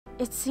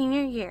It's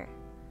senior year.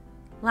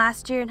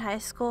 Last year in high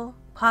school,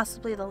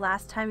 possibly the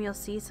last time you'll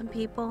see some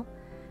people,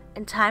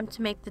 and time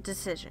to make the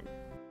decision.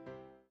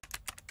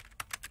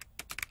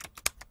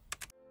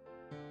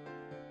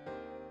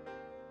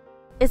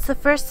 It's the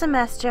first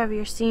semester of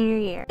your senior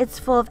year. It's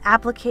full of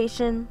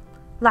application,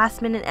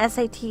 last-minute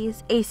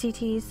SATs,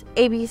 ACTs,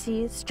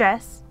 ABCs,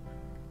 stress,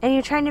 and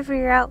you're trying to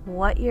figure out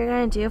what you're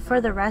going to do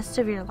for the rest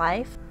of your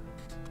life.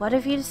 What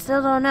if you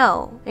still don't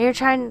know, and you're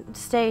trying to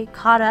stay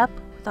caught up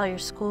with all your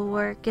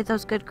schoolwork, get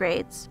those good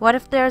grades? What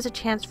if there's a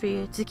chance for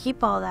you to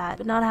keep all that,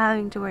 but not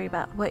having to worry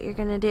about what you're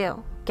going to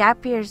do?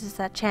 Gap years is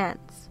that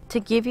chance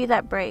to give you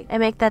that break and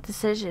make that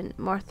decision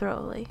more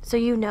thoroughly, so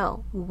you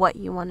know what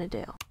you want to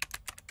do.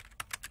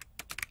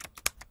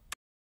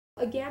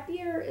 A gap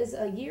year is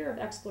a year of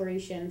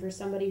exploration for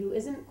somebody who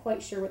isn't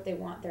quite sure what they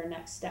want their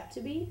next step to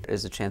be.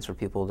 There's a chance for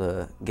people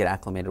to get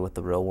acclimated with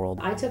the real world.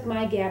 I took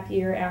my gap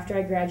year after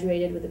I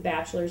graduated with a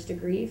bachelor's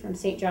degree from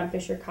St. John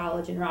Fisher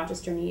College in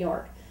Rochester, New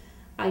York.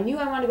 I knew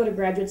I wanted to go to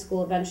graduate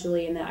school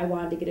eventually and that I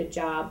wanted to get a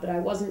job, but I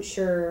wasn't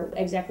sure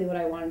exactly what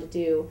I wanted to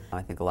do.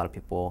 I think a lot of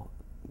people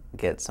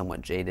get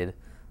somewhat jaded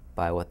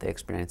by what they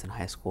experience in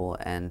high school,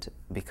 and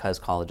because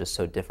college is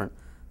so different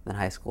than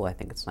high school, I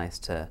think it's nice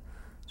to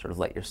sort of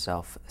let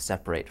yourself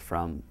separate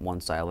from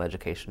one style of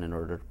education in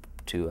order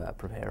to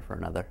prepare for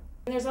another.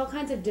 And there's all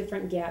kinds of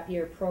different gap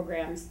year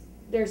programs.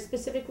 They're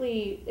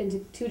specifically into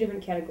two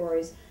different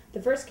categories.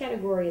 The first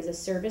category is a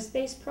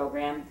service-based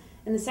program,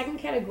 and the second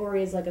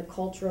category is like a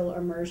cultural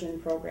immersion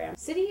program.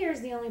 City Year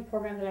is the only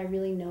program that I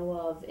really know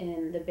of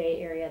in the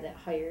Bay Area that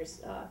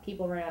hires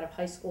people right out of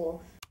high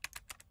school.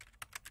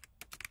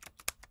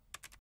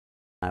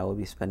 I will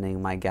be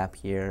spending my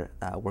gap year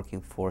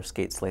working for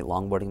Skate Slate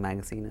Longboarding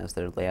magazine as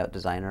their layout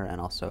designer and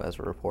also as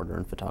a reporter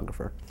and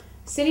photographer.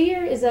 City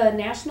Year is a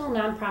national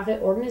nonprofit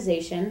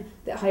organization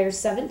that hires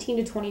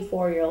 17 to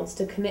 24-year-olds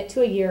to commit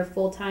to a year of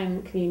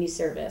full-time community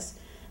service.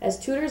 As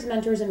tutors,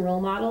 mentors, and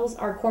role models,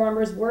 our core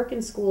members work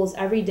in schools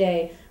every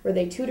day where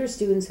they tutor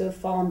students who have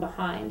fallen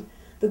behind.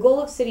 The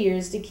goal of City Year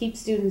is to keep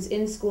students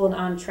in school and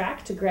on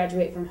track to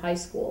graduate from high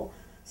school.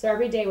 So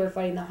every day we're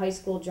fighting the high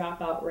school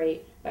dropout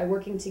rate by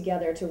working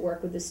together to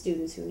work with the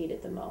students who need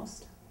it the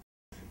most.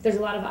 There's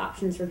a lot of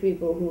options for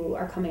people who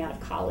are coming out of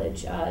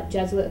college.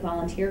 Jesuit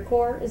Volunteer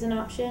Corps is an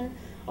option.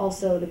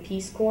 Also, the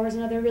Peace Corps is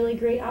another really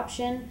great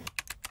option.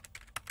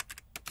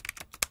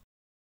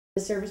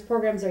 The service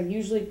programs are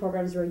usually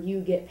programs where you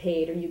get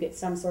paid or you get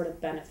some sort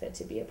of benefit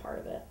to be a part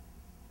of it.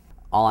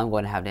 All I'm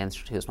going to have to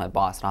answer to is my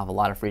boss, and I'll have a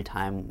lot of free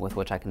time with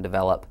which I can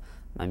develop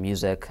my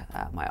music,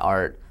 my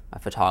art, my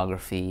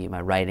photography,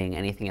 my writing,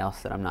 anything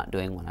else that I'm not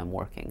doing when I'm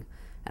working.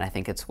 And I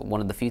think it's one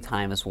of the few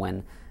times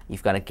when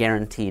you've got a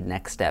guaranteed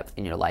next step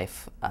in your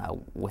life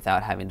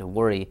without having to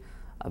worry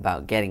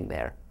about getting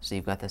there. So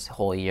you've got this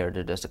whole year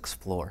to just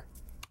explore.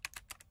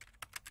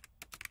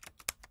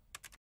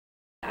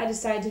 I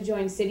decided to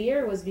join City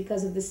Year was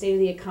because of the state of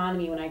the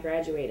economy when I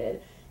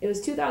graduated. It was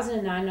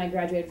 2009 when I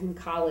graduated from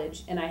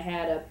college, and I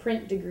had a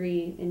print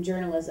degree in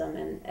journalism,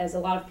 and as a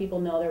lot of people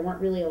know, there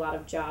weren't really a lot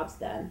of jobs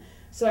then.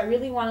 So I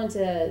really wanted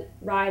to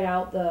ride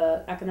out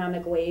the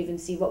economic wave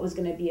and see what was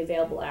going to be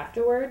available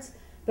afterwards.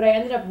 But I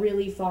ended up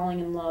really falling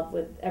in love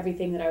with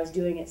everything that I was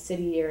doing at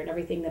City Year and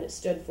everything that it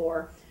stood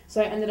for.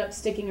 So I ended up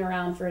sticking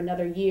around for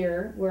another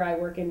year where I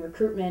work in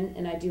recruitment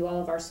and I do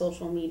all of our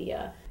social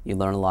media. You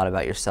learn a lot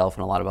about yourself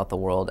and a lot about the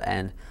world,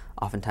 and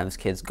oftentimes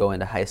kids go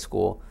into high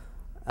school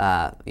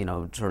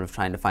sort of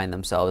trying to find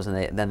themselves,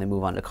 and then they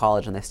move on to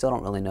college and they still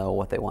don't really know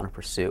what they want to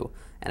pursue.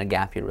 And a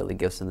gap year really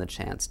gives them the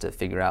chance to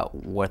figure out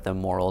what their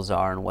morals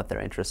are and what their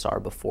interests are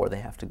before they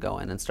have to go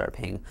in and start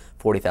paying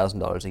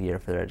 $40,000 a year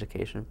for their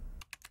education.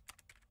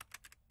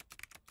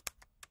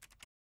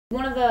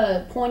 One of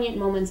the poignant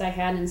moments I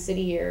had in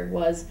City Year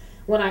was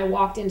when I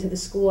walked into the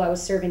school I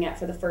was serving at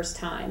for the first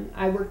time.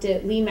 I worked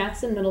at Lee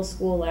Matheson Middle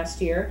School last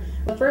year.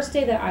 The first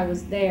day that I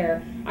was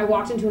there, I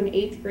walked into an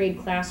 8th grade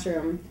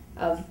classroom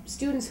of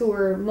students who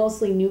were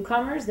mostly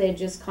newcomers. They had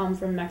just come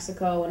from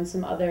Mexico and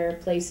some other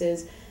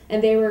places,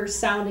 and they were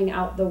sounding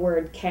out the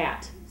word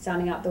cat,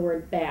 sounding out the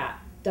word bat,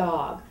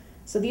 dog.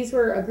 So these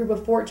were a group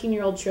of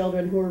 14-year-old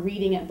children who were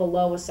reading at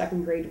below a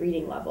 2nd grade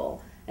reading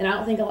level. And I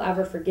don't think I'll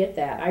ever forget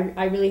that.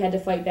 I really had to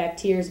fight back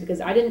tears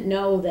because I didn't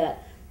know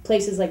that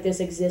places like this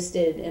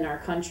existed in our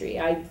country.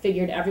 I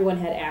figured everyone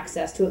had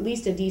access to at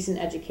least a decent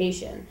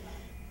education.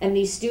 And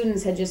these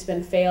students had just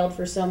been failed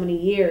for so many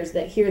years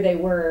that here they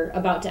were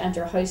about to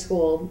enter high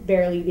school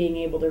barely being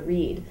able to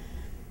read.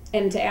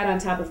 And to add on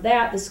top of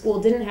that, the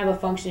school didn't have a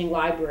functioning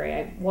library.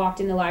 I walked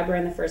in the library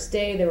on the first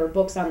day, there were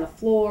books on the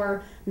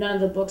floor, none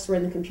of the books were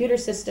in the computer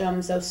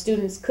system, so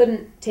students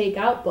couldn't take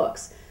out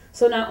books.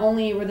 So not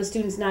only were the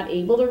students not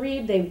able to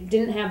read, they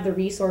didn't have the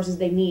resources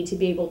they need to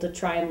be able to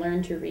try and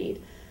learn to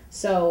read.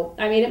 So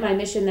I made it my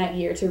mission that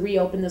year to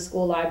reopen the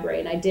school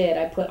library, and I did.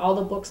 I put all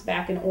the books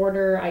back in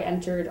order, I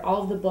entered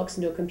all of the books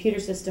into a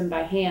computer system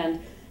by hand,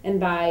 and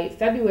by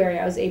February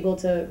I was able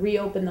to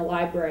reopen the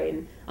library.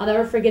 And I'll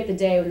never forget the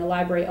day when the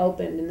library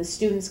opened and the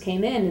students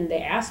came in and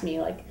they asked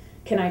me, like,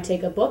 can I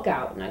take a book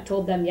out? And I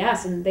told them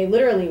yes, and they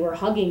literally were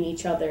hugging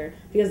each other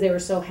because they were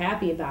so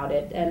happy about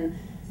it. And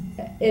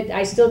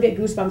I still get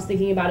goosebumps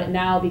thinking about it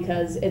now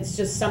because it's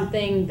just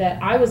something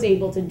that I was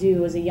able to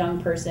do as a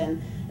young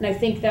person. And I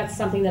think that's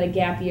something that a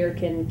gap year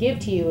can give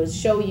to you, is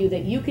show you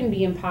that you can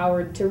be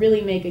empowered to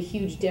really make a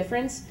huge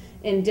difference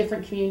in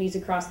different communities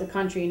across the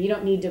country, and you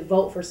don't need to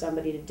vote for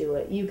somebody to do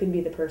it. You can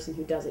be the person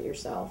who does it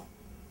yourself.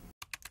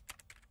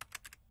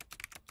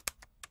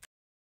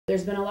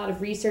 There's been a lot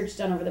of research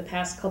done over the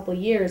past couple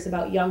years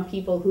about young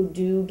people who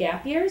do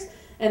gap years,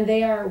 and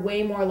they are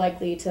way more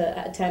likely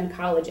to attend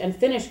college and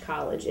finish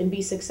college and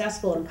be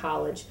successful in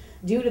college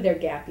due to their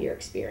gap year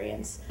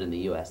experience. In the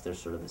U.S., there's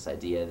sort of this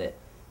idea that,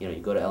 you know,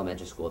 you go to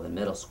elementary school, then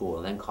middle school,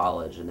 and then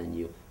college, and then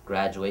you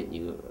graduate and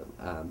you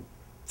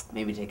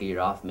maybe take a year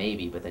off,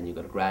 maybe, but then you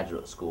go to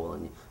graduate school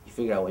and you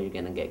figure out what you're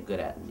going to get good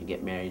at, and you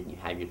get married and you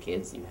have your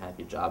kids and you have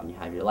your job and you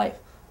have your life.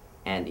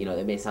 And, you know,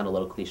 it may sound a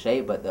little cliche,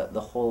 but the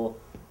whole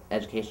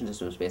education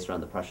system is based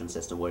around the Prussian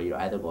system, where you're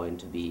either going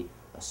to be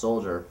a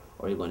soldier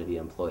or you're going to be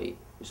an employee.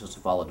 You're supposed to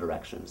follow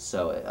directions.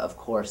 So, of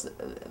course,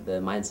 the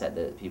mindset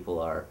that people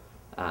are,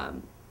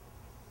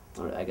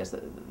 or I guess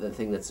the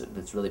thing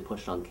that's really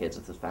pushed on kids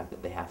is the fact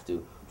that they have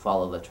to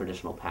follow the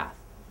traditional path.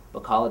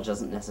 But college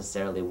doesn't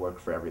necessarily work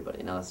for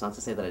everybody. Now, that's not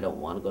to say that I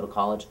don't want to go to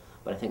college,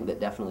 but I think that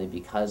definitely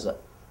because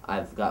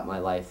I've got my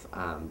life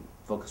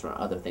focused on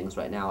other things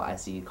right now, I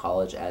see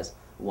college as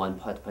one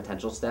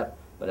potential step,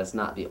 but it's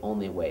not the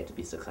only way to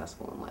be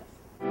successful in life.